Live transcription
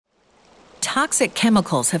toxic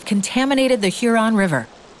chemicals have contaminated the Huron River.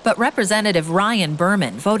 But Representative Ryan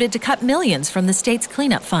Berman voted to cut millions from the state's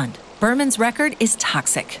cleanup fund. Berman's record is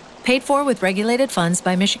toxic. Paid for with regulated funds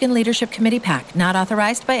by Michigan Leadership Committee PAC, not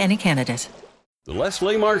authorized by any candidate. The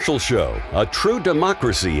Leslie Marshall Show, a true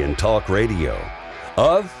democracy in talk radio.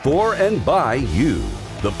 Of, for, and by you,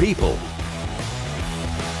 the people.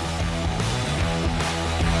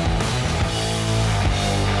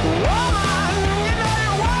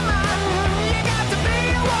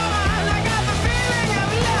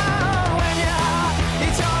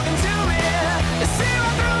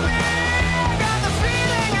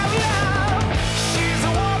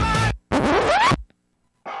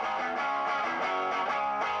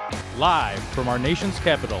 Live from our nation's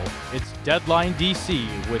capital, it's Deadline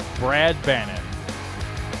DC with Brad Bannon.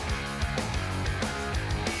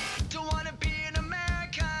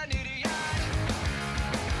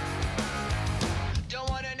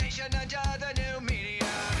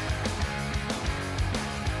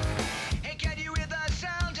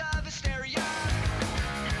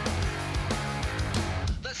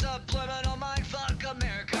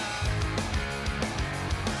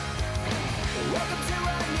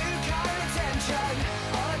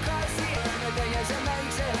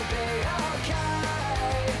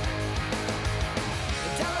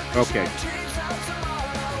 Okay.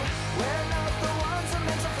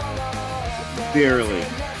 Barely.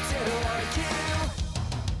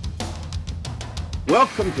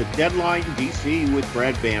 Welcome to Deadline DC with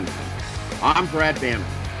Brad Bannon. I'm Brad Bannon.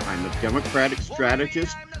 I'm a Democratic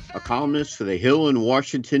strategist, a columnist for The Hill in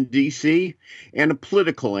Washington, D.C., and a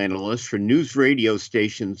political analyst for news radio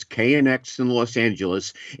stations KNX in Los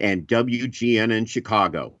Angeles and WGN in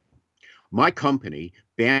Chicago. My company,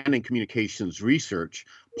 Bannon Communications Research,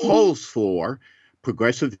 polls for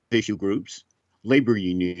progressive issue groups, labor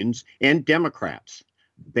unions, and Democrats.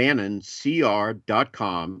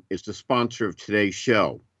 BannonCR.com is the sponsor of today's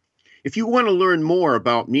show. If you want to learn more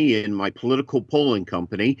about me and my political polling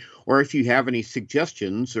company, or if you have any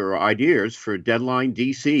suggestions or ideas for Deadline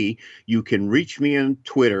DC, you can reach me on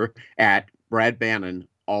Twitter at Brad Bannon,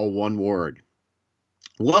 all one word.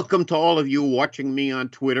 Welcome to all of you watching me on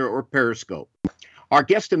Twitter or Periscope. Our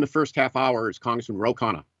guest in the first half hour is Congressman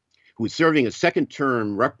Khanna, who is serving a second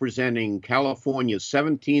term representing California's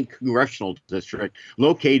 17th congressional district,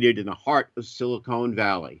 located in the heart of Silicon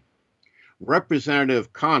Valley.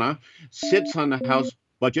 Representative Khanna sits on the House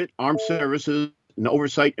Budget, Armed Services, and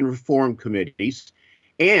Oversight and Reform Committees,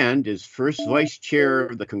 and is first vice chair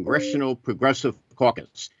of the Congressional Progressive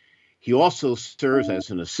Caucus. He also serves as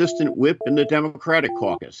an assistant whip in the Democratic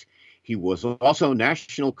Caucus. He was also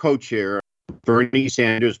national co-chair of Bernie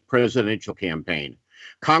Sanders' presidential campaign.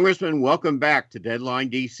 Congressman, welcome back to Deadline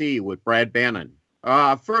DC with Brad Bannon.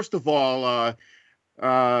 First of all,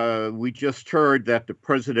 we just heard that the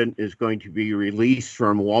president is going to be released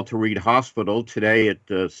from Walter Reed Hospital today at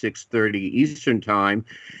 6:30 Eastern Time.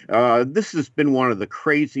 This has been one of the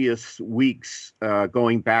craziest weeks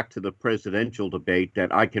going back to the presidential debate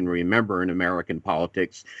that I can remember in American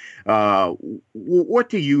politics. What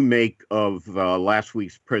do you make of last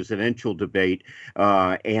week's presidential debate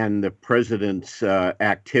and the president's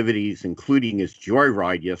activities, including his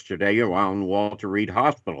joyride yesterday around Walter Reed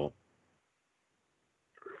Hospital?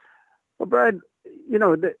 Well, Brad,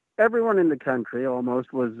 everyone in the country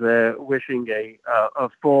almost was wishing a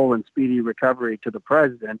full and speedy recovery to the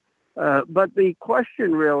president. But the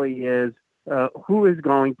question really is, who is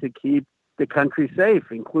going to keep the country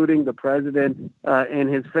safe, including the president and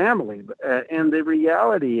his family? And the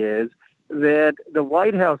reality is that the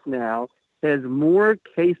White House now has more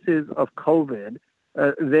cases of COVID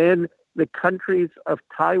than the countries of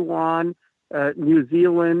Taiwan, New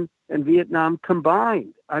Zealand, and Vietnam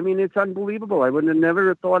combined. I mean, it's unbelievable. I would have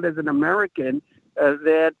never thought as an American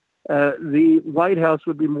that the White House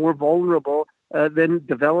would be more vulnerable than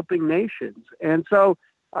developing nations. And so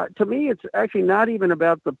to me, it's actually not even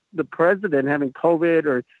about the president having COVID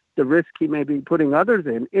or the risk he may be putting others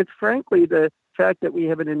in. It's frankly the fact that we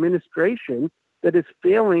have an administration that is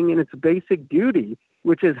failing in its basic duty,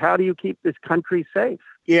 which is how do you keep this country safe?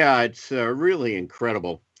 Yeah, it's really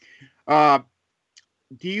incredible.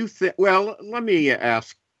 Do you think, well, let me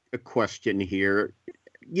ask a question here.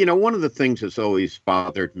 One of the things that's always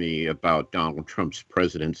bothered me about Donald Trump's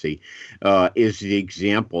presidency is the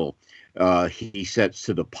example he sets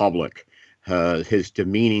to the public. His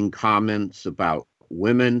demeaning comments about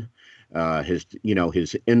women,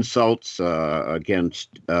 his insults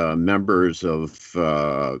against members of,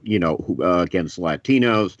 against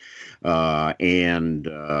Latinos and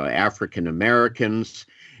African Americans.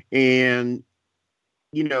 And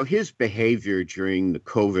his behavior during the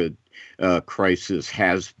COVID crisis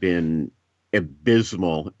has been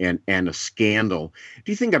abysmal and a scandal.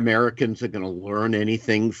 Do you think Americans are going to learn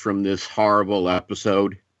anything from this horrible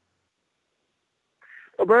episode?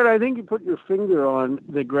 Well, Brett, I think you put your finger on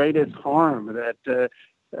the greatest harm that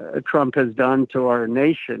Trump has done to our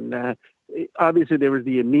nation. Obviously, there was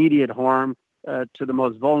the immediate harm to the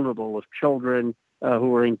most vulnerable of children who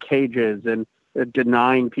were in cages and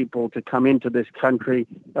denying people to come into this country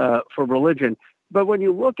for religion. But when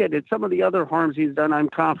you look at it, some of the other harms he's done, I'm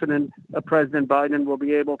confident President Biden will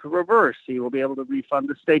be able to reverse. He will be able to refund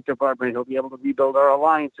the State Department. He'll be able to rebuild our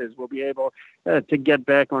alliances. We'll be able to get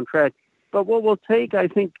back on track. But what will take, I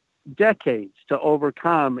think, decades to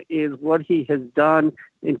overcome is what he has done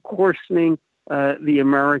in coarsening the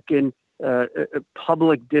American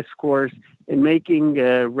public discourse, in making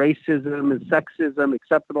racism and sexism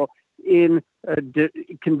acceptable, in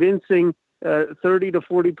convincing 30 to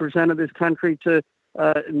 40% of this country to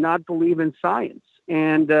not believe in science.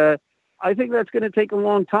 And I think that's going to take a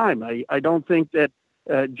long time. I don't think that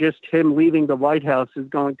just him leaving the White House is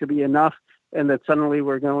going to be enough and that suddenly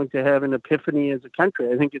we're going to have an epiphany as a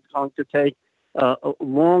country. I think it's going to take a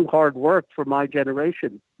long, hard work for my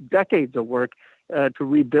generation, decades of work to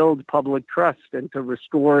rebuild public trust and to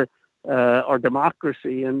restore our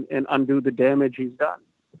democracy and undo the damage he's done.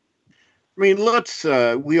 I mean,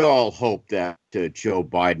 we all hope that Joe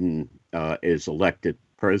Biden is elected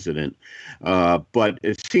president. But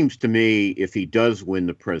it seems to me if he does win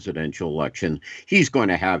the presidential election, he's going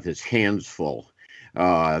to have his hands full.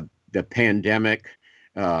 The pandemic,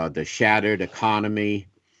 the shattered economy,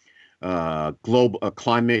 global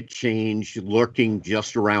climate change lurking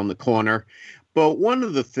just around the corner. But one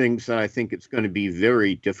of the things that I think it's going to be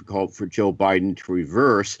very difficult for Joe Biden to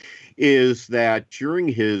reverse is that during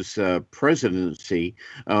his presidency,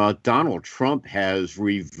 Donald Trump has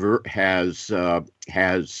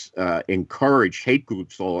encouraged hate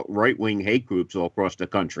groups, right-wing hate groups all across the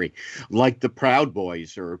country, like the Proud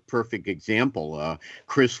Boys are a perfect example.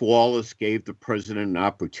 Chris Wallace gave the president an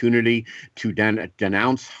opportunity to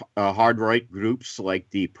denounce hard right groups like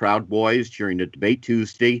the Proud Boys during the debate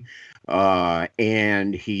Tuesday.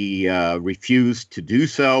 And he refused to do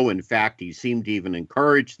so. In fact, he seemed to even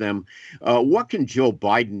encourage them. What can Joe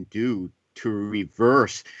Biden do to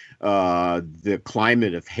reverse the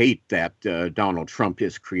climate of hate that Donald Trump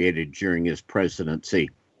has created during his presidency?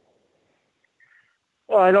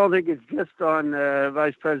 Well, I don't think it's just on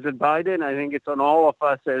Vice President Biden. I think it's on all of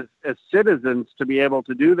us as citizens to be able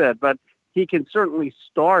to do that. But he can certainly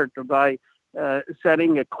start by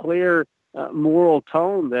setting a clear moral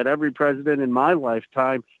tone that every president in my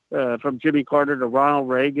lifetime, from Jimmy Carter to Ronald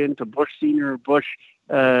Reagan to Bush Sr.,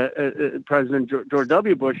 President George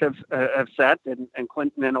W. Bush have set, and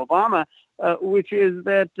Clinton and Obama, which is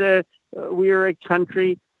that we are a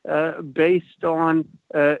country based on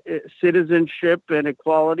citizenship and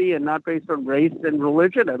equality, and not based on race and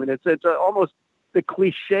religion. I mean, it's almost the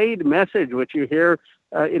cliched message which you hear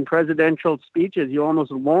in presidential speeches. You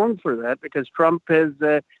almost long for that because Trump has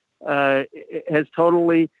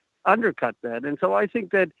totally undercut that. And so I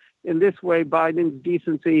think that in this way, Biden's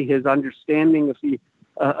decency, his understanding of the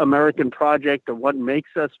American project, of what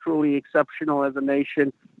makes us truly exceptional as a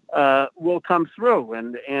nation, will come through.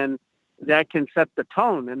 And that can set the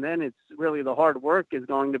tone. And then it's really the hard work is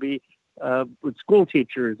going to be with school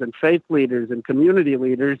teachers and faith leaders and community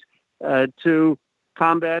leaders to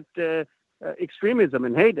combat extremism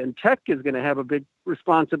and hate. And tech is going to have a big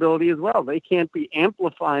responsibility as well. They can't be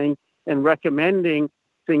amplifying and recommending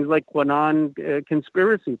things like QAnon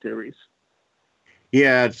conspiracy theories.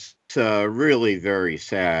 Yeah, it's really very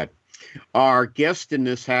sad. Our guest in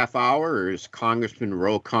this half hour is Congressman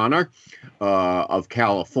Khanna of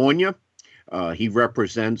California. He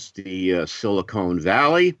represents the Silicon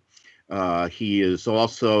Valley. He is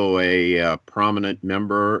also a prominent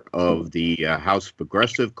member of the House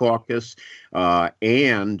Progressive Caucus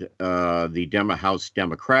and the House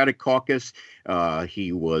Democratic Caucus.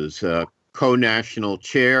 He was co-national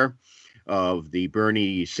chair of the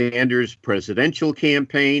Bernie Sanders presidential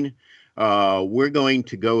campaign. We're going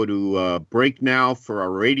to go to break now for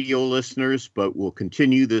our radio listeners, but we'll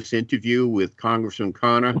continue this interview with Congressman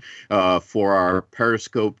Khanna for our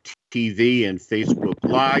Periscope TV and Facebook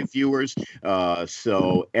Live viewers.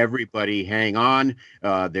 So everybody hang on.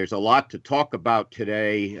 There's a lot to talk about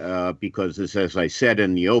today because, as I said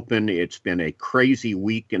in the open, it's been a crazy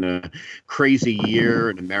week and a crazy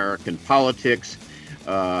year in American politics.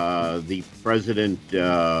 The president,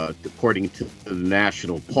 according to the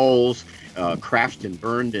national polls, crashed and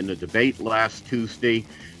burned in a debate last Tuesday.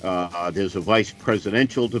 There's a vice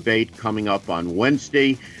presidential debate coming up on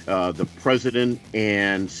Wednesday. The president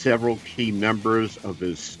and several key members of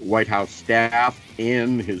his White House staff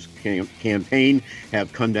and his campaign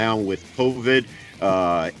have come down with COVID.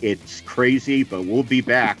 It's crazy, but we'll be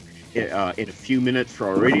back in a few minutes for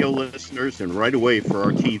our radio listeners and right away for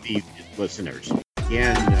our TV listeners.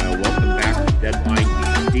 Again, welcome back to Deadline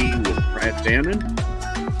DC with Brad Bannon.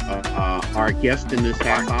 Our guest in this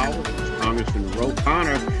half hour is Congressman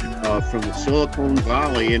Khanna from the Silicon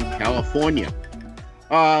Valley in California.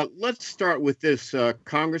 Let's start with this.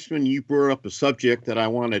 Congressman, you brought up a subject that I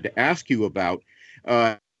wanted to ask you about.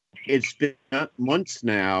 It's been months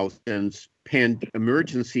now since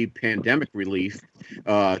emergency pandemic relief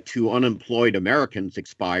to unemployed Americans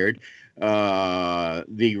expired.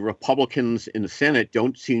 The Republicans in the Senate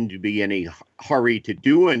don't seem to be in a hurry to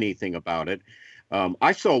do anything about it.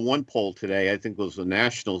 I saw one poll today, I think it was a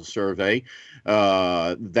national survey,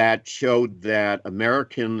 that showed that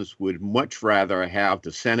Americans would much rather have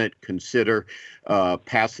the Senate consider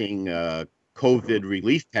passing COVID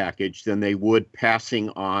relief package than they would passing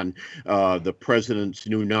on the president's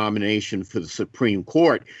new nomination for the Supreme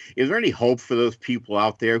Court. Is there any hope for those people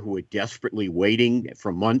out there who are desperately waiting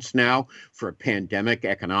for months now for a pandemic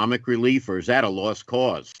economic relief, or is that a lost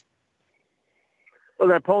cause? Well,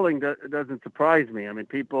 that polling doesn't surprise me. I mean,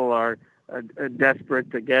 people are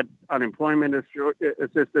desperate to get unemployment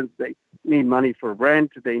assistance. They need money for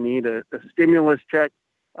rent. They need a stimulus check.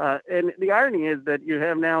 And the irony is that you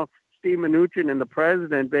have now Steve Mnuchin and the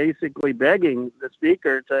president basically begging the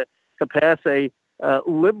speaker to pass a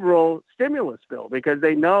liberal stimulus bill because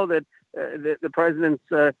they know that the president's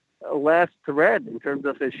last thread in terms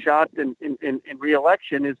of his shot in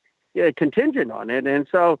re-election is contingent on it. And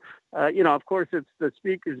so, of course, it's the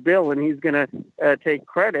speaker's bill and he's going to take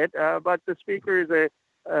credit. But the speaker is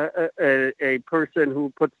a person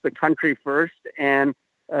who puts the country first, and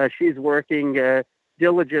she's working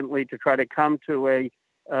diligently to try to come to a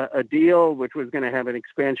deal which was going to have an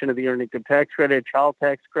expansion of the earned income tax credit, child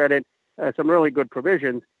tax credit, some really good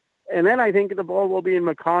provisions. And then I think the ball will be in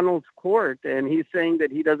McConnell's court, and he's saying that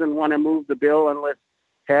he doesn't want to move the bill unless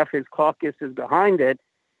half his caucus is behind it.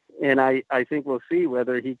 And I think we'll see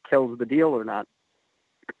whether he kills the deal or not.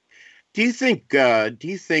 Do you think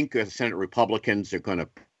Senate Republicans are going to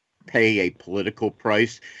pay a political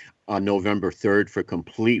price on November 3rd for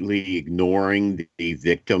completely ignoring the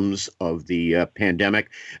victims of the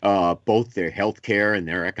pandemic, both their health care and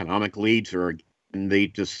their economic leads, or they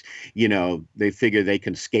just, they figure they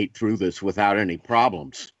can skate through this without any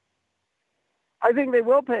problems? I think they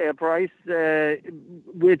will pay a price,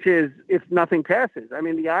 which is if nothing passes. I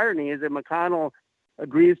mean, the irony is if McConnell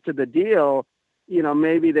agrees to the deal,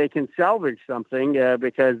 maybe they can salvage something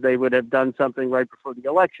because they would have done something right before the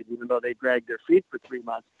election, even though they dragged their feet for 3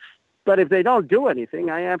 months. But if they don't do anything,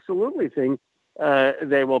 I absolutely think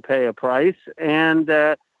they will pay a price. And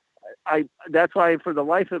that's why, for the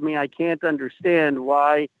life of me, I can't understand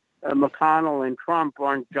why McConnell and Trump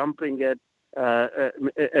aren't jumping at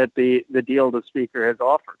the deal the speaker has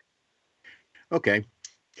offered. Okay.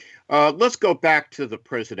 Let's go back to the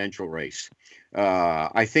presidential race.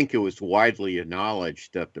 I think it was widely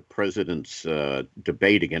acknowledged that the president's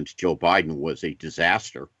debate against Joe Biden was a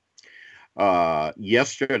disaster.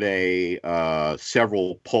 Yesterday,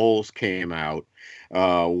 several polls came out.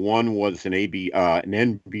 One was an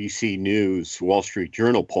NBC News Wall Street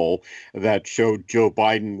Journal poll that showed Joe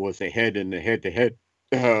Biden was ahead in the head-to-head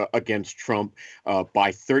against Trump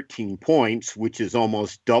by 13 points, which is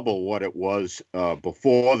almost double what it was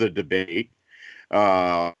before the debate.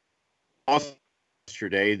 Also,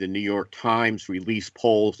 yesterday, the New York Times released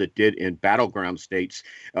polls that did in battleground states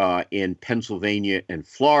in Pennsylvania and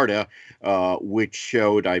Florida, which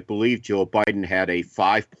showed, I believe, Joe Biden had a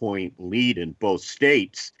 5-point lead in both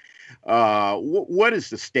states. What is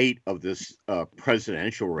the state of this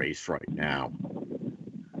presidential race right now?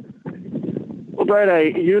 Well,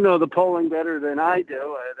 Brett, you know the polling better than I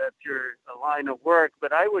do. That's your line of work.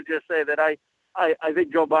 But I would just say that I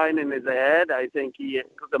think Joe Biden is ahead. I think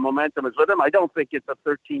the momentum is with him. I don't think it's a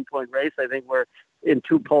 13-point race. I think we're in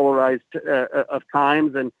too polarized of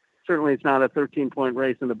times, and certainly it's not a 13-point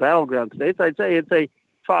race in the battleground states. I'd say it's a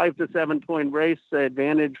 5 to 7-point race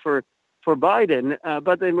advantage for Biden.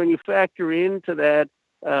 But then when you factor into that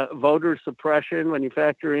voter suppression, when you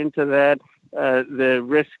factor into that the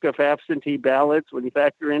risk of absentee ballots, when you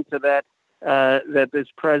factor into that that this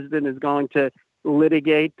president is going to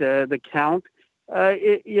litigate the count,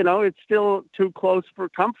 it's still too close for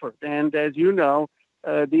comfort. And as you know,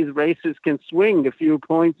 these races can swing a few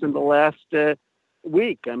points in the last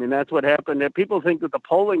week. I mean, that's what happened. People think that the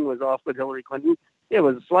polling was off with Hillary Clinton. It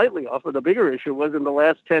was slightly off, but the bigger issue was in the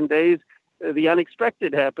last 10 days, the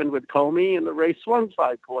unexpected happened with Comey, and the race swung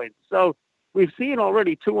 5 points. So we've seen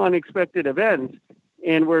already 2 unexpected events,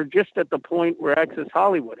 and we're just at the point where Access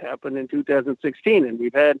Hollywood happened in 2016, and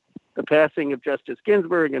we've had the passing of Justice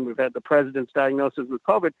Ginsburg, and we've had the president's diagnosis with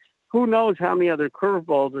COVID. Who knows how many other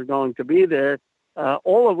curveballs are going to be there,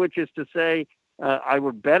 all of which is to say, I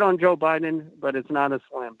would bet on Joe Biden, but it's not a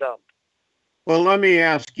slam dunk. Well, let me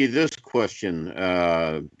ask you this question.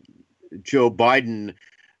 Joe Biden,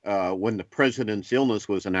 when the president's illness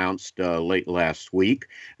was announced late last week,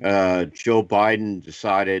 Joe Biden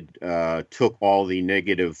took all the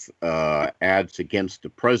negative ads against the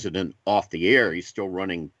president off the air. He's still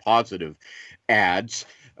running positive ads.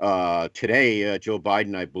 Today, Joe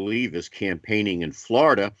Biden, I believe, is campaigning in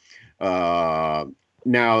Florida.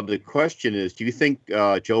 Now, the question is, do you think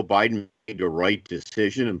Joe Biden made the right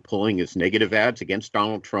decision in pulling his negative ads against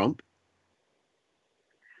Donald Trump?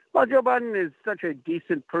 Well, Joe Biden is such a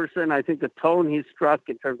decent person. I think the tone he struck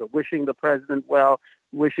in terms of wishing the president well,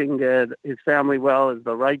 wishing his family well is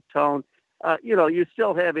the right tone. You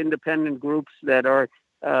still have independent groups that are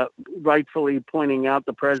rightfully pointing out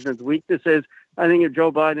the president's weaknesses. I think if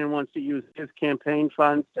Joe Biden wants to use his campaign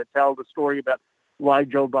funds to tell the story about why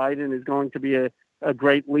Joe Biden is going to be a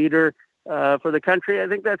great leader for the country, I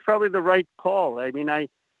think that's probably the right call. I mean,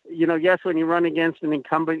 yes, when you run against an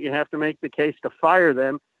incumbent, you have to make the case to fire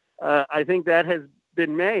them. I think that has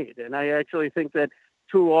been made, and I actually think that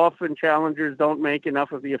too often challengers don't make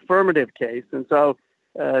enough of the affirmative case. And so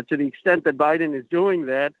to the extent that Biden is doing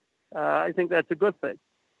that, I think that's a good thing.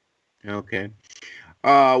 Okay.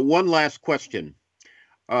 One last question.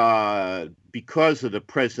 Because of the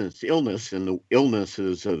president's illness and the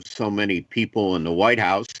illnesses of so many people in the White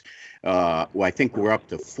House, I think we're up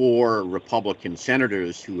to 4 Republican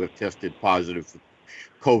senators who have tested positive for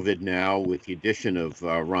COVID now, with the addition of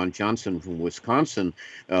Ron Johnson from Wisconsin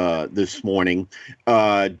this morning.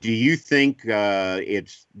 Do you think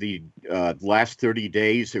it's the last 30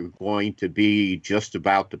 days are going to be just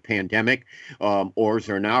about the pandemic, or is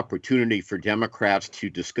there an opportunity for Democrats to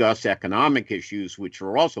discuss economic issues, which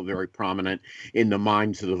are also very prominent in the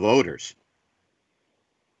minds of the voters?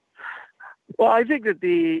 Well, I think that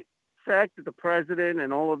the fact that the president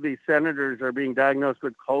and all of these senators are being diagnosed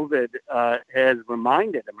with COVID has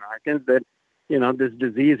reminded Americans that, this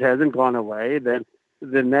disease hasn't gone away, that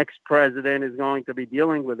the next president is going to be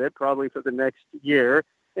dealing with it probably for the next year,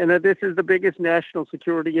 and that this is the biggest national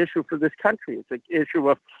security issue for this country. It's an issue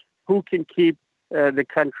of who can keep the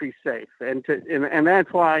country safe. And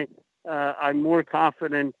that's why I'm more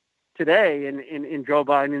confident today in Joe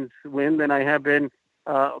Biden's win than I have been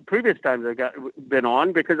previous times I've been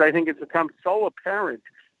on, because I think it's become so apparent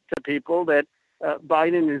to people that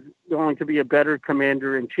Biden is going to be a better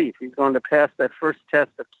commander-in-chief. He's going to pass that first test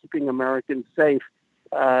of keeping Americans safe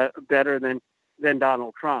better than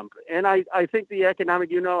Donald Trump. And I think the economic,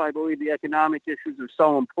 I believe the economic issues are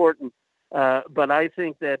so important, but I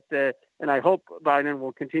think that, and I hope Biden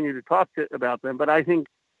will continue to talk about them, but I think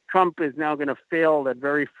Trump is now going to fail that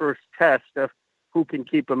very first test of who can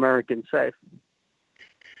keep Americans safe.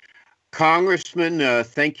 Congressman,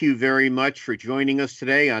 thank you very much for joining us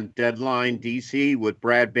today on Deadline DC with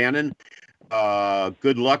Brad Bannon.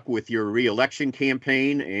 Good luck with your re-election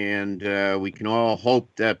campaign, and we can all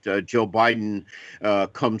hope that Joe Biden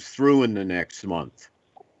comes through in the next month.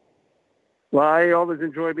 Well, I always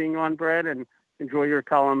enjoy being on, Brad, and enjoy your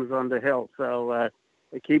columns on the Hill. So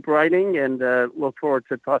keep writing, and look forward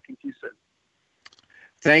to talking to you soon.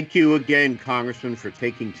 Thank you again, Congressman, for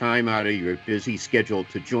taking time out of your busy schedule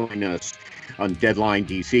to join us on Deadline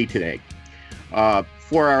DC today.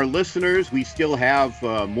 For our listeners, we still have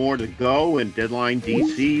more to go in Deadline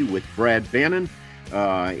DC with Brad Bannon.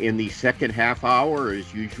 In the second half hour,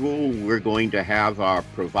 as usual, we're going to have our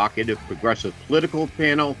provocative progressive political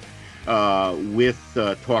panel with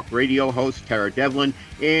talk radio host Tara Devlin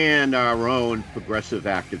and our own progressive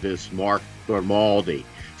activist Mark Grimaldi.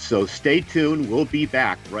 So stay tuned. We'll be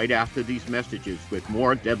back right after these messages with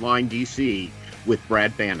more Deadline DC with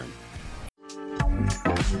Brad Bannon.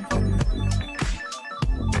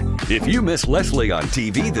 If you miss Leslie on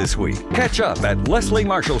TV this week, catch up at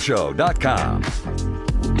lesliemarshallshow.com.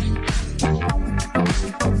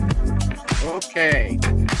 Okay.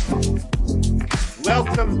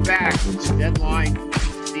 Welcome back to Deadline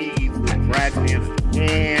DC with Brad Bannon.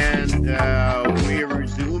 And we are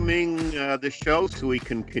resuming the show so we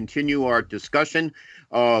can continue our discussion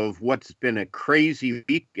of what's been a crazy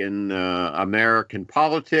week in American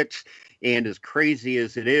politics. And as crazy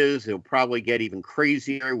as it is, it'll probably get even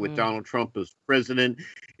crazier with Donald Trump as president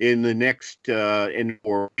in the next in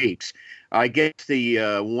 4 weeks. I guess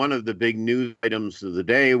the one of the big news items of the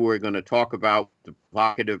day we're going to talk about the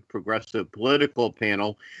provocative progressive political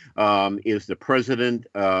panel is the president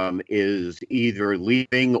is either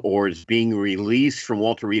leaving or is being released from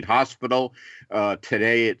Walter Reed Hospital.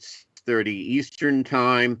 Today it's 30 Eastern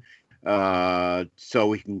time, so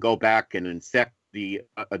we can go back and infect the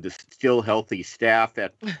still healthy staff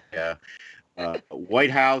at the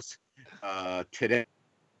White House. Today,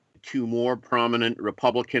 2 more prominent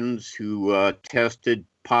Republicans who tested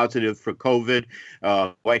positive for COVID,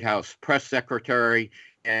 White House press secretary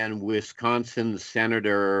and Wisconsin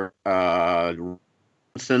Senator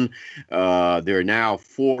Johnson. There are now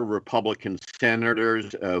 4 Republican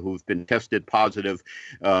senators who've been tested positive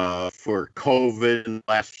for COVID in the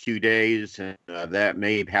last few days, and that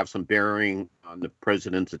may have some bearing on the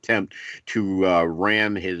president's attempt to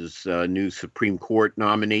ram his new Supreme Court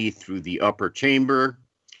nominee through the upper chamber.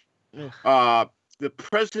 The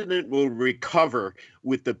president will recover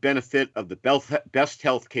with the benefit of the best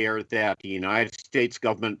health care that the United States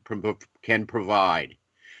government can provide.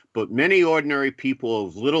 But many ordinary people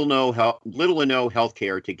have little to no health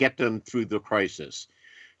care to get them through the crisis.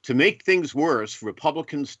 To make things worse,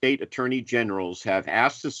 Republican state attorney generals have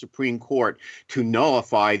asked the Supreme Court to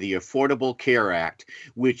nullify the Affordable Care Act,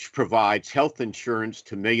 which provides health insurance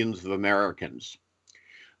to millions of Americans.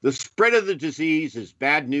 The spread of the disease is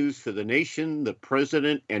bad news for the nation, the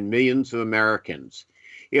president, and millions of Americans.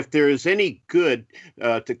 If there is any good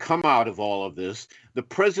to come out of all of this, the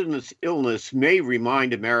president's illness may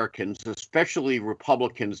remind Americans, especially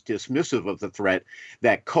Republicans dismissive of the threat,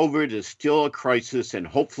 that COVID is still a crisis, and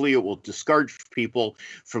hopefully it will discourage people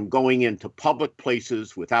from going into public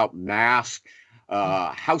places without masks.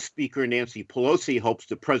 House Speaker Nancy Pelosi hopes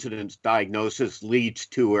the president's diagnosis leads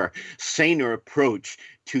to a saner approach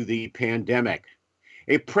to the pandemic.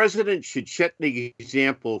 A president should set the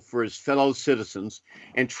example for his fellow citizens,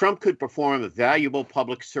 and Trump could perform a valuable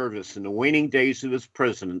public service in the waning days of his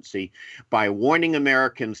presidency by warning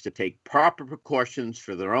Americans to take proper precautions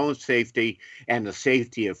for their own safety and the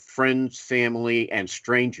safety of friends, family, and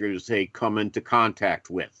strangers they come into contact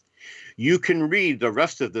with. You can read the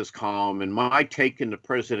rest of this column and my take on the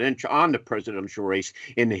presidential race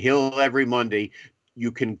in the Hill every Monday.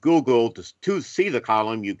 You can Google to see the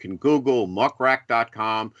column. You can Google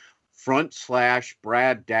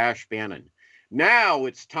muckrack.com/Brad-Bannon. Now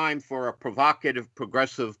it's time for a provocative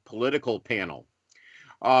progressive political panel.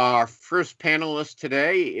 Our first panelist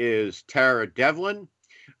today is Tara Devlin.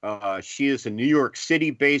 She is a New York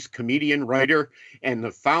City-based comedian, writer, and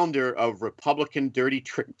the founder of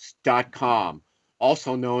RepublicanDirtyTricks.com,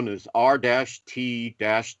 also known as R-T-T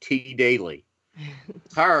Daily.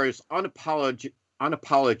 Tara's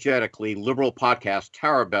unapologetically liberal podcast,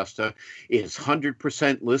 Tara Besta, is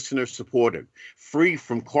 100% listener-supported, free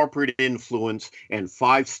from corporate influence, and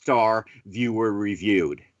 5-star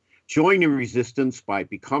viewer-reviewed. Join the resistance by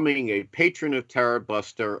becoming a patron of Tara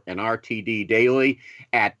Buster and RTD Daily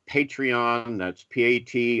at Patreon, that's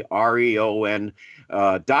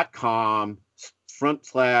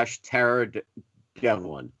patreon.com/Tara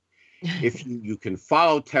Devlin. If you can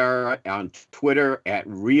follow Tara on Twitter at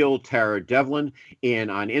Real Tara Devlin and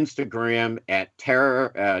on Instagram at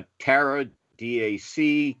Tara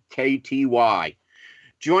DACKTY.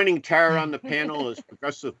 Joining Tara on the panel is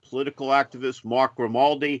progressive political activist Mark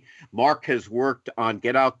Grimaldi. Mark has worked on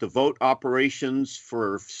get out the vote operations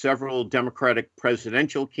for several Democratic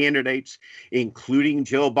presidential candidates, including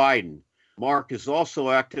Joe Biden. Mark is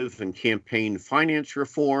also active in campaign finance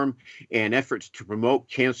reform and efforts to promote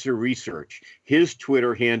cancer research. His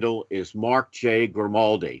Twitter handle is Mark J.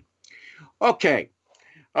 Grimaldi. Okay.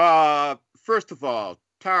 First of all,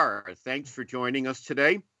 Tara, thanks for joining us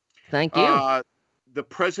today. Thank you. The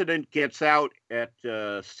president gets out at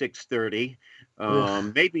 6:30.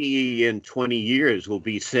 Maybe in 20 years we'll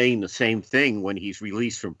be saying the same thing when he's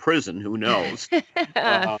released from prison. Who knows? We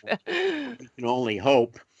can only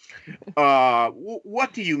hope.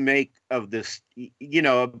 What do you make of this?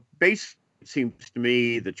 Basically, it seems to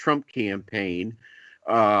me the Trump campaign,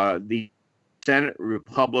 the Senate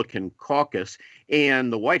Republican caucus,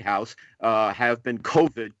 and the White House have been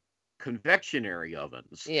COVID convectionary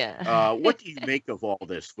ovens. Yeah. What do you make of all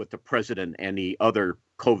this with the president and the other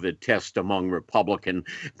COVID test among Republican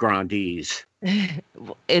grandees?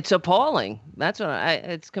 It's appalling.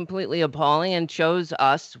 It's completely appalling and shows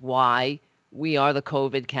us why we are the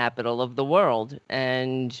COVID capital of the world.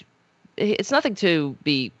 And it's nothing to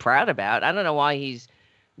be proud about. I don't know why he's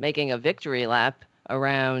making a victory lap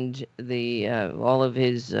around the all of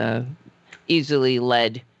his easily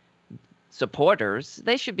led supporters.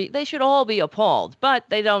 They should all be appalled, but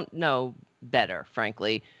they don't know better,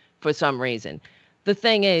 frankly, for some reason. The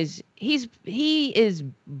thing is, he is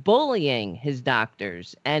bullying his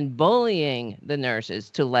doctors and bullying the nurses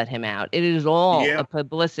to let him out. It is all a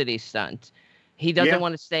publicity stunt. He doesn't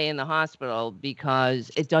want to stay in the hospital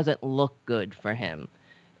because it doesn't look good for him.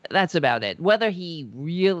 That's about it. Whether he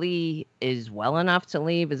really is well enough to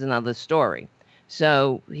leave is another story.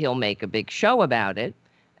 So he'll make a big show about it,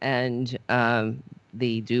 and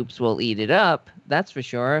the dupes will eat it up. That's for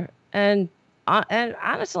sure. And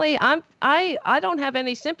honestly, I don't have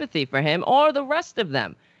any sympathy for him or the rest of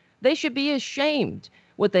them. They should be ashamed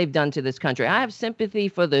what they've done to this country. I have sympathy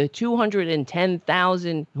for the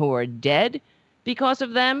 210,000 who are dead because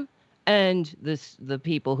of them, and the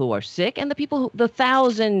people who are sick, and the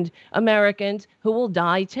 1,000 Americans who will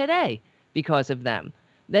die today because of them.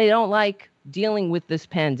 They don't like dealing with this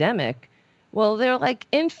pandemic. Well, they're like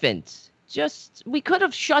infants. We could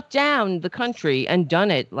have shut down the country and done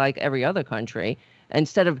it like every other country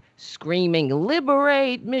instead of screaming,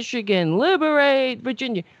 liberate Michigan, liberate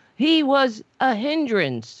Virginia. He was a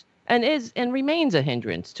hindrance and remains a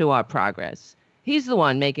hindrance to our progress. He's the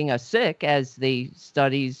one making us sick, as the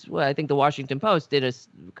studies, well, I think the Washington Post did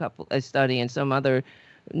a study, and some other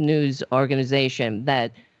news organization,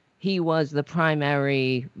 that he was the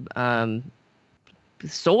primary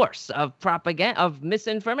source of propaganda, of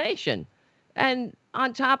misinformation. And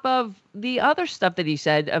on top of the other stuff that he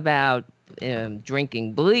said about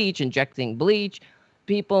drinking bleach, injecting bleach,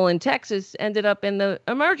 people in Texas ended up in the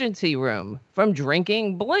emergency room from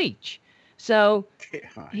drinking bleach. So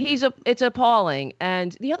it's appalling.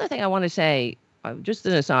 And the other thing I want to say, just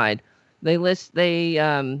an aside, they released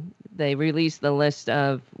the list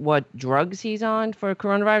of what drugs he's on for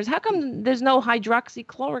coronavirus. How come there's no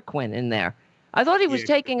hydroxychloroquine in there? I thought he was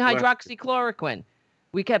taking hydroxychloroquine.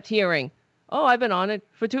 We kept hearing, oh, I've been on it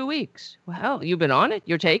for 2 weeks. Well, you've been on it?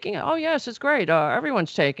 You're taking it? Oh, yes, it's great.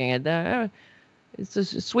 Everyone's taking it. It's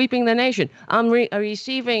just sweeping the nation. I'm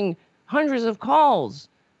receiving hundreds of calls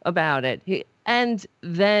about it. And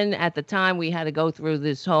then at the time we had to go through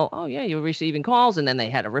this whole, oh, yeah, you're receiving calls. And then they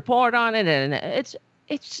had a report on it. And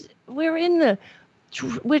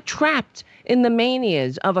we're trapped in the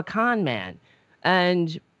manias of a con man.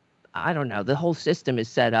 And I don't know, the whole system is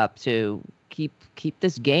set up to keep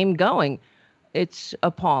this game going. It's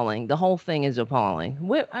appalling. The whole thing is appalling.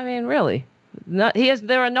 I mean, really,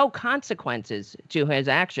 there are no consequences to his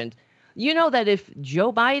actions. You know that if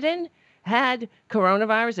Joe Biden had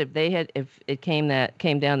coronavirus, if it came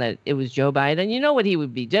down that it was Joe Biden, you know what he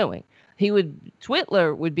would be doing?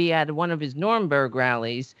 Twitler would be at one of his Nuremberg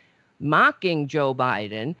rallies, mocking Joe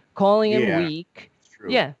Biden, calling him weak.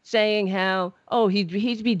 Yeah, saying how,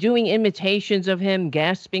 he'd be doing imitations of him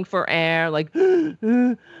gasping for air, like,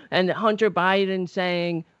 and Hunter Biden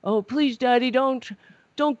saying, oh, please, Daddy, don't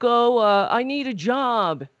go. I need a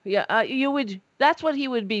job. Yeah, that's what he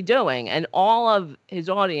would be doing. And all of his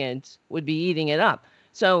audience would be eating it up.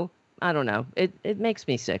 So I don't know. It makes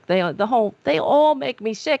me sick. They all make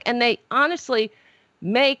me sick. And they honestly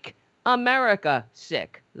make America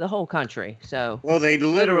sick, the whole country. So, well, they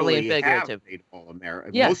literally and figurative. Have made all America.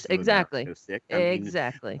 Yes, exactly. Sick.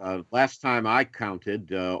 Exactly. Last time I counted,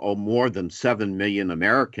 more than 7 million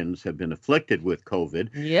Americans have been afflicted with COVID.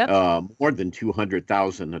 Yep. More than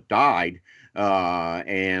 200,000 have died.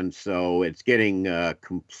 And so it's getting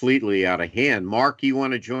completely out of hand. Mark, you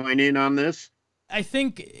want to join in on this? I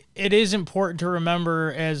think it is important to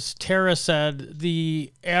remember, as Tara said,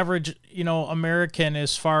 the average, American,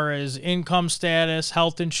 as far as income status,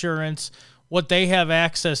 health insurance, what they have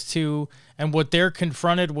access to, and what they're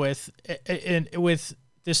confronted with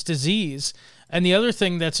this disease. And the other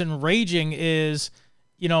thing that's enraging is,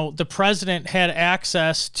 the president had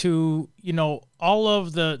access to, all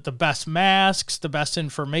of the best masks, the best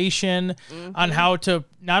information on how to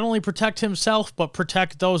not only protect himself, but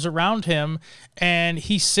protect those around him. And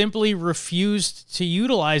he simply refused to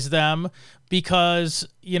utilize them because,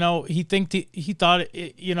 he thought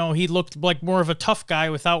he looked like more of a tough guy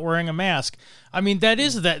without wearing a mask. I mean, that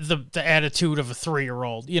is the attitude of a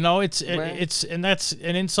 3-year-old, and that's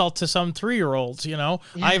an insult to some 3-year-olds, Yes.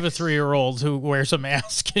 I have a 3-year-old who wears a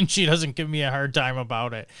mask and she doesn't give me a hard time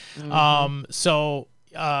about it. So,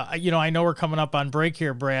 I know we're coming up on break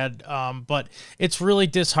here, Brad, but it's really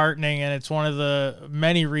disheartening, and it's one of the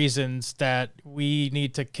many reasons that we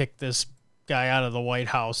need to kick this guy out of the White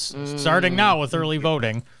House, starting now with early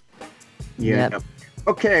voting. Yeah. Yep.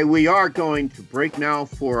 Okay, we are going to break now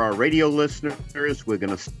for our radio listeners. We're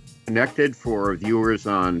going to connected for our viewers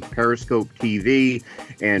on Periscope TV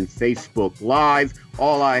and Facebook Live.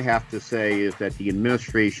 All I have to say is that the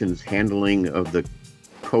administration's handling of the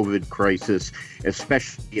COVID crisis,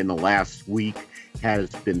 especially in the last week, has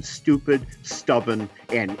been stupid, stubborn,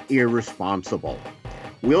 and irresponsible.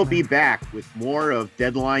 We'll be back with more of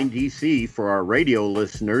Deadline DC for our radio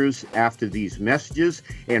listeners after these messages.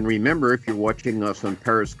 And remember, if you're watching us on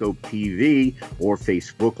Periscope TV or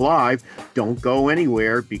Facebook Live, don't go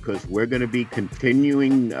anywhere, because we're going to be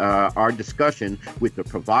continuing our discussion with the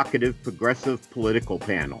provocative progressive political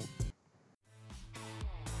panel.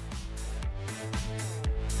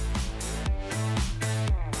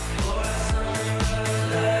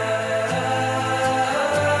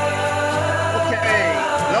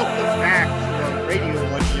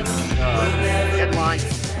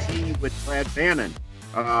 With Brad Bannon.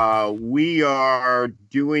 We are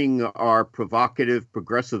doing our provocative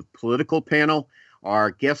progressive political panel. Our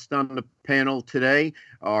guest on the panel today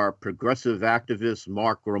are progressive activist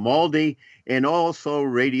Mark Grimaldi, and also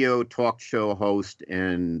radio talk show host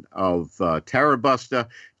and of Tarabusta,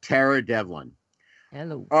 Tara Devlin.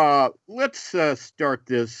 Hello. Let's start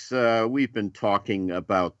this. We've been talking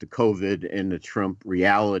about the COVID and the Trump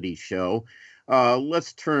reality show.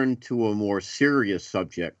 Let's turn to a more serious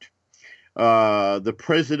subject. The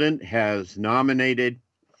president has nominated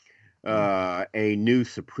a new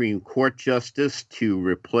Supreme Court justice to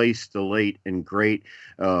replace the late and great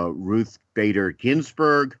Ruth Bader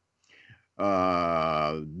Ginsburg. The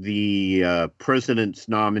president's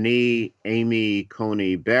nominee, Amy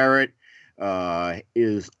Coney Barrett,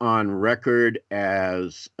 is on record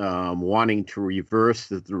as wanting to reverse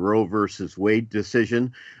the Roe versus Wade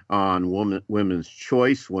decision on women's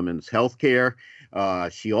choice, women's health care.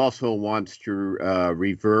 She also wants to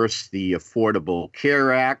reverse the Affordable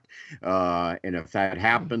Care Act. And if that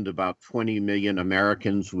happened, about 20 million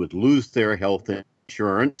Americans would lose their health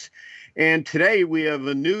insurance. And today we have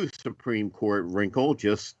a new Supreme Court wrinkle,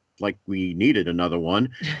 just like we needed another one.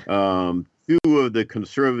 Two of the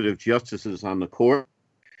conservative justices on the court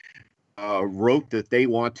wrote that they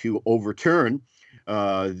want to overturn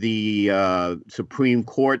the Supreme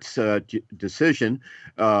Court's decision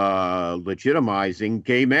legitimizing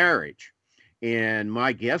gay marriage. And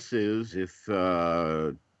my guess is if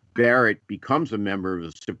Barrett becomes a member of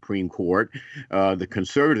the Supreme Court, the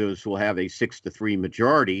conservatives will have a 6-3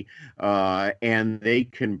 majority, and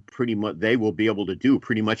they will be able to do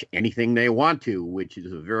pretty much anything they want to, which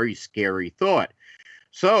is a very scary thought.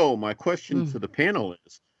 So my question to the panel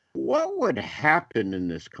is, what would happen in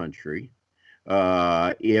this country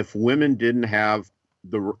if women didn't have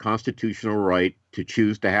the constitutional right to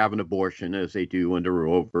choose to have an abortion as they do under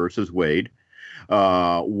Roe versus Wade?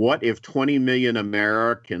 What if 20 million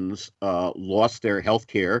Americans lost their health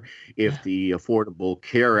care if the Affordable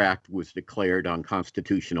Care Act was declared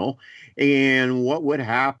unconstitutional? And what would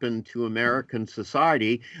happen to American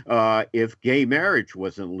society if gay marriage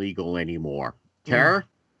wasn't legal anymore? Tara?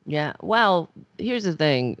 Yeah, well, here's the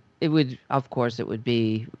thing. It would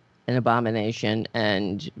be an abomination,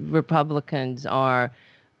 and Republicans are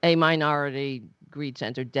a minority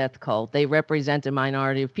greed-centered death cult. They represent a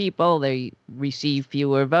minority of people. They receive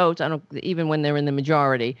fewer votes. Even when they're in the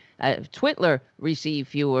majority. Twitler received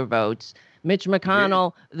fewer votes. Mitch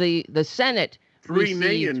McConnell, the Senate, 3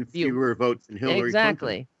 million fewer votes than Hillary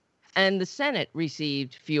Clinton. And the Senate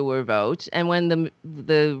received fewer votes. And when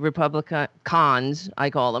the Republican cons, I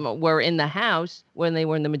call them, were in the House, when they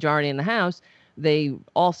were in the majority in the House, they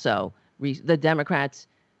also, the Democrats,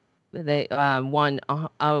 they won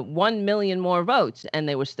 1 million more votes, and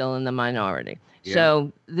they were still in the minority. Yeah.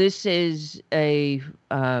 So this is it's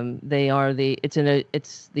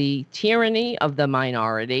the tyranny of the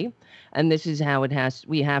minority, and this is how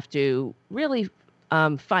we have to really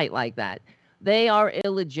fight like that. They are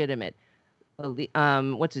illegitimate.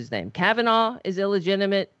 What's his name? Kavanaugh is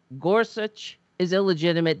illegitimate. Gorsuch is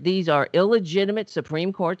illegitimate. These are illegitimate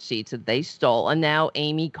Supreme Court seats that they stole. And now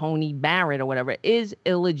Amy Coney Barrett or whatever is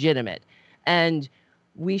illegitimate. And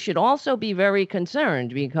we should also be very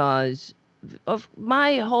concerned because of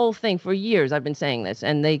my whole thing for years. I've been saying this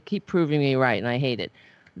and they keep proving me right. And I hate it,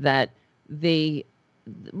 that the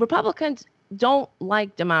Republicans don't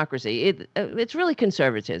like democracy. It's really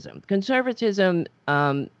conservatism. Conservatism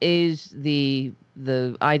is the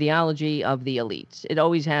ideology of the elites. It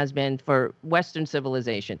always has been for Western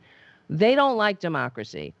civilization. They don't like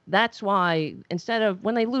democracy. That's why instead of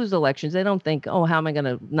when they lose elections, they don't think, oh, how am I going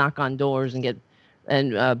to knock on doors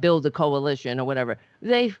and build a coalition or whatever.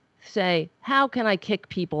 They say, how can I kick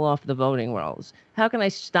people off the voting rolls? How can I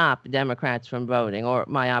stop Democrats from voting or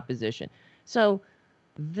my opposition? So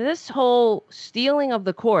this whole stealing of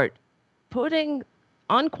the court putting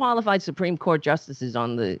unqualified Supreme Court justices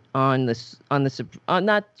on not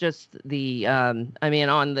just the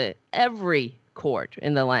on the every court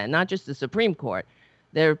in the land, not just the Supreme Court.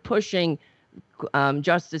 They're pushing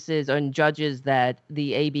justices and judges that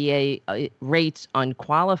the ABA rates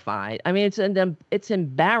unqualified. I mean, it's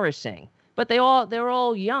embarrassing. But they're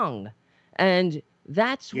all young, and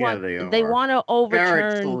that's what they want to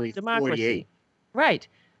overturn democracy. 48. Right.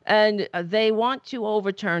 And they want to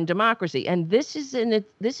overturn democracy. And this is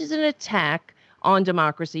an attack on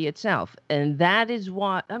democracy itself. And that is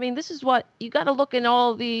what, this is what you got to look in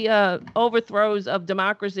all the overthrows of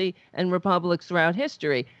democracy and republics throughout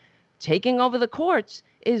history. Taking over the courts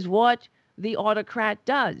is what the autocrat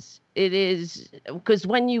does. It is because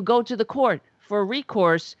when you go to the court for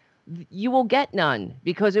recourse, you will get none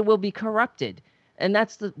because it will be corrupted. And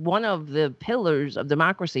that's one of the pillars of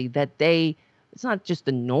democracy that it's not just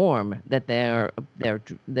the norm that they're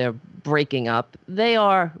breaking up.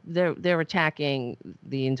 They're attacking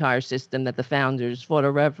the entire system that the founders fought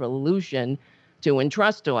a revolution to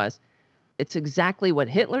entrust to us. It's exactly what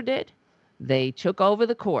Hitler did. They took over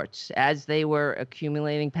the courts as they were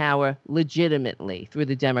accumulating power legitimately through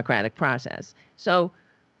the democratic process. So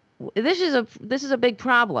this is a big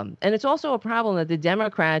problem. And it's also a problem that the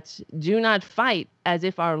Democrats do not fight as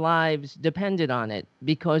if our lives depended on it,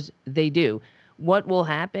 because they do. What will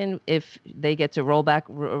happen if they get to roll back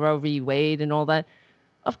Roe v. Wade and all that?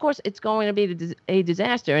 Of course, it's going to be a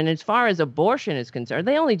disaster. And as far as abortion is concerned,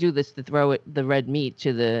 they only do this to throw the red meat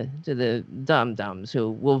to the dum-dums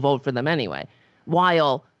who will vote for them anyway,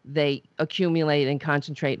 while they accumulate and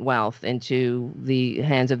concentrate wealth into the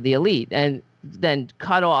hands of the elite and then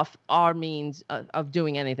cut off our means of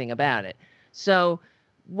doing anything about it. So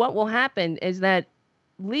what will happen is that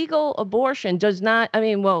legal abortion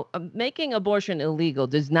making abortion illegal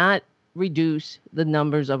does not reduce the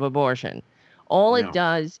numbers of abortion. All it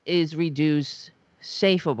does is reduce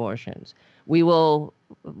safe abortions.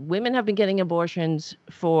 Women have been getting abortions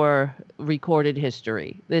for recorded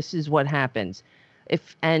history. This is what happens.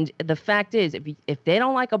 And the fact is, if they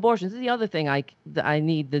don't like abortions, this is the other thing I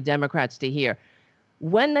need the Democrats to hear.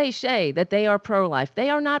 When they say that they are pro-life, they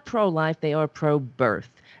are not pro-life, they are pro-birth.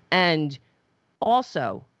 And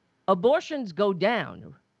also, abortions go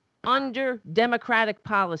down under Democratic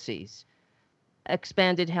policies.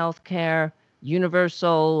 Expanded health care,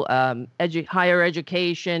 universal higher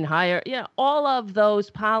education, all of those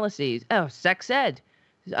policies. Oh, sex ed,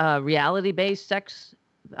 reality-based sex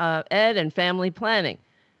ed and family planning.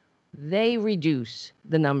 They reduce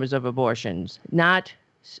the numbers of abortions, not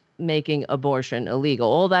making abortion illegal.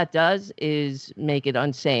 All that does is make it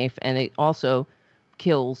unsafe, and it also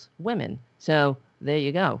kills women. So there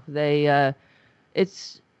you go. The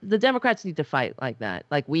Democrats need to fight like that.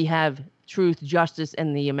 Like we have truth, justice,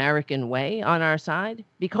 and the American way on our side,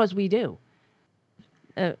 because we do.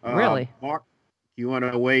 Really. Mark, you want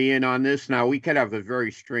to weigh in on this? Now, we could have a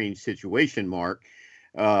very strange situation, Mark,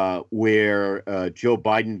 where Joe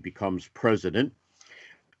Biden becomes president.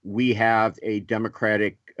 We have a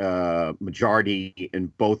Democratic majority in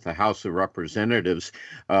both the House of Representatives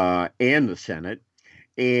and the Senate,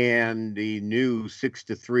 and the new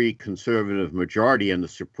 6-3 conservative majority in the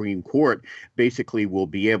Supreme Court basically will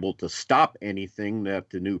be able to stop anything that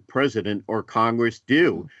the new president or Congress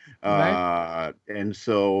do. Right. And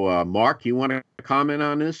so, Mark, you want to comment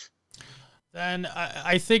on this? Then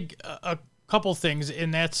I think a couple things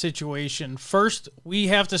in that situation. First, we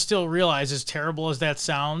have to still realize, as terrible as that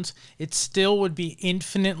sounds, it still would be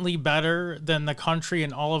infinitely better than the country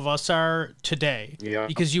and all of us are today. Yeah.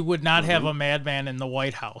 Because you would not have a madman in the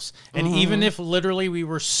White House. And even if literally we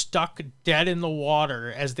were stuck dead in the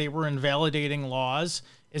water as they were invalidating laws,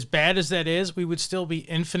 as bad as that is, we would still be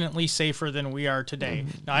infinitely safer than we are today.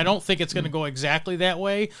 Now, I don't think it's going to go exactly that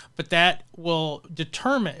way, but that will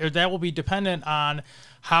be dependent on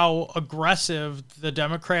how aggressive the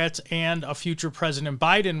Democrats and a future President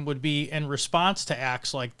Biden would be in response to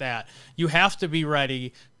acts like that. You have to be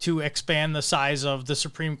ready to expand the size of the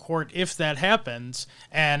Supreme Court if that happens.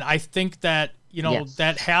 And I think that,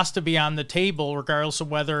 that has to be on the table regardless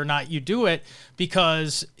of whether or not you do it,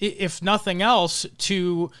 because if nothing else,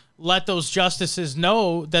 to let those justices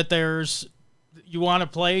know that you want to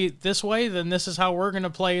play this way, then this is how we're going to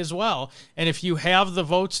play as well. And if you have the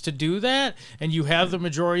votes to do that and you have the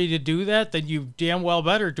majority to do that, then you damn well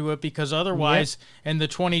better do it, because otherwise in the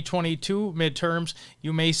 2022 midterms,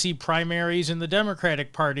 you may see primaries in the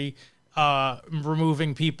Democratic Party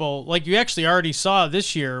removing people, like you actually already saw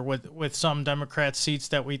this year with some Democrat seats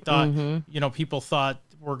that we thought, people thought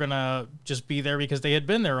were going to just be there because they had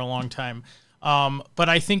been there a long time. But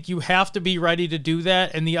I think you have to be ready to do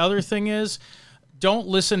that. And the other thing is, don't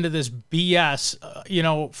listen to this BS,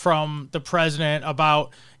 from the president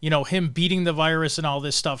about, him beating the virus and all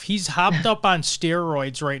this stuff. He's hopped up on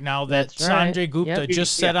steroids right now that Sanjay Gupta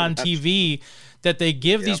just said on TV that they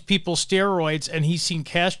give these people steroids, and he's seen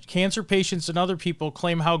cancer patients and other people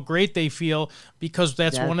claim how great they feel because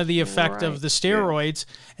that's one of the effect of the steroids.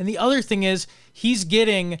 Yeah. And the other thing is he's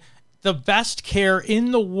getting the best care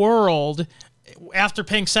in the world after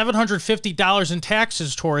paying $750 in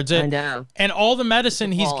taxes towards it. I know. And all the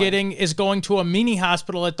medicine he's getting is going to a mini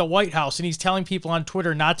hospital at the White House, and he's telling people on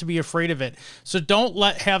Twitter not to be afraid of it. So don't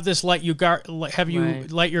let your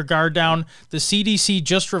guard down. The CDC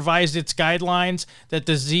just revised its guidelines that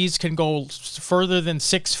disease can go further than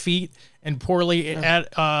 6 feet in poorly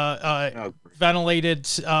ventilated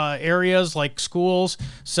areas like schools.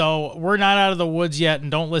 So we're not out of the woods yet,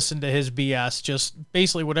 and don't listen to his BS. Just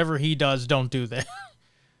basically whatever he does, don't do that.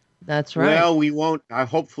 That's right. Well, we won't.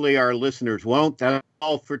 Devlin our listeners won't. That's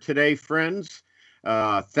all for today, friends.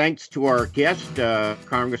 Thanks to our guest,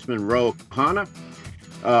 Congressman Ro Khanna,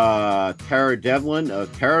 Tara Devlin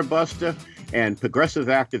of Tarabusta, and progressive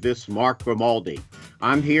activist Mark Grimaldi.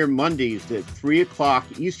 I'm here Mondays at 3 o'clock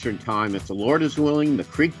Eastern Time. If the Lord is willing, the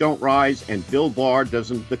creek don't rise, and Bill Barr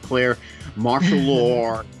doesn't declare martial law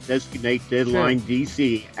or designate Deadline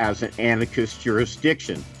DC as an anarchist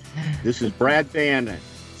jurisdiction. This is Brad Bannon.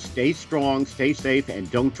 Stay strong, stay safe, and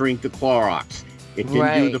don't drink the Clorox. It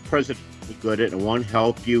didn't do the president any good, and it won't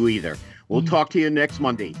help you either. We'll talk to you next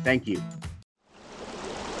Monday. Thank you.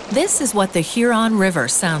 This is what the Huron River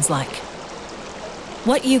sounds like.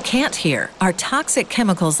 What you can't hear are toxic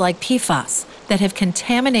chemicals like PFAS that have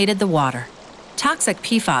contaminated the water. Toxic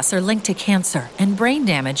PFAS are linked to cancer and brain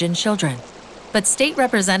damage in children. But State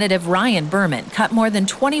Representative Ryan Berman cut more than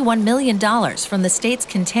 $21 million from the state's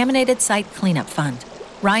Contaminated Site Cleanup Fund.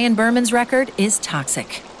 Ryan Berman's record is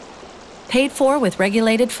toxic. Paid for with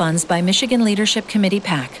regulated funds by Michigan Leadership Committee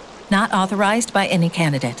PAC, not authorized by any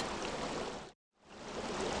candidate.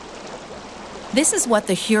 This is what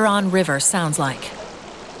the Huron River sounds like.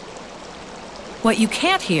 What you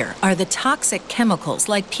can't hear are the toxic chemicals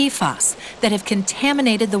like PFAS that have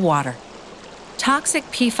contaminated the water. Toxic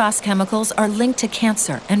PFAS chemicals are linked to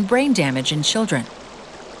cancer and brain damage in children.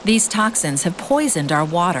 These toxins have poisoned our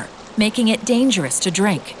water, making it dangerous to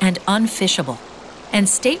drink and unfishable. And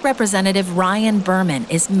State Representative Ryan Berman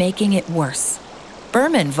is making it worse.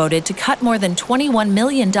 Berman voted to cut more than $21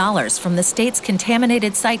 million from the state's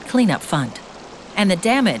Contaminated Site Cleanup Fund. And the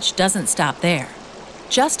damage doesn't stop there.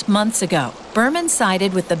 Just months ago, Berman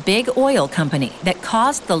sided with the big oil company that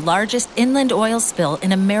caused the largest inland oil spill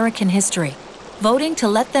in American history, voting to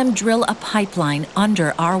let them drill a pipeline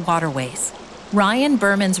under our waterways. Ryan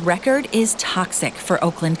Berman's record is toxic for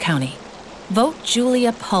Oakland County. Vote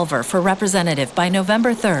Julia Pulver for representative by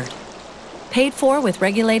November 3rd. Paid for with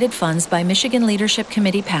regulated funds by Michigan Leadership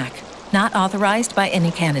Committee PAC, not authorized by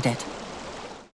any candidate.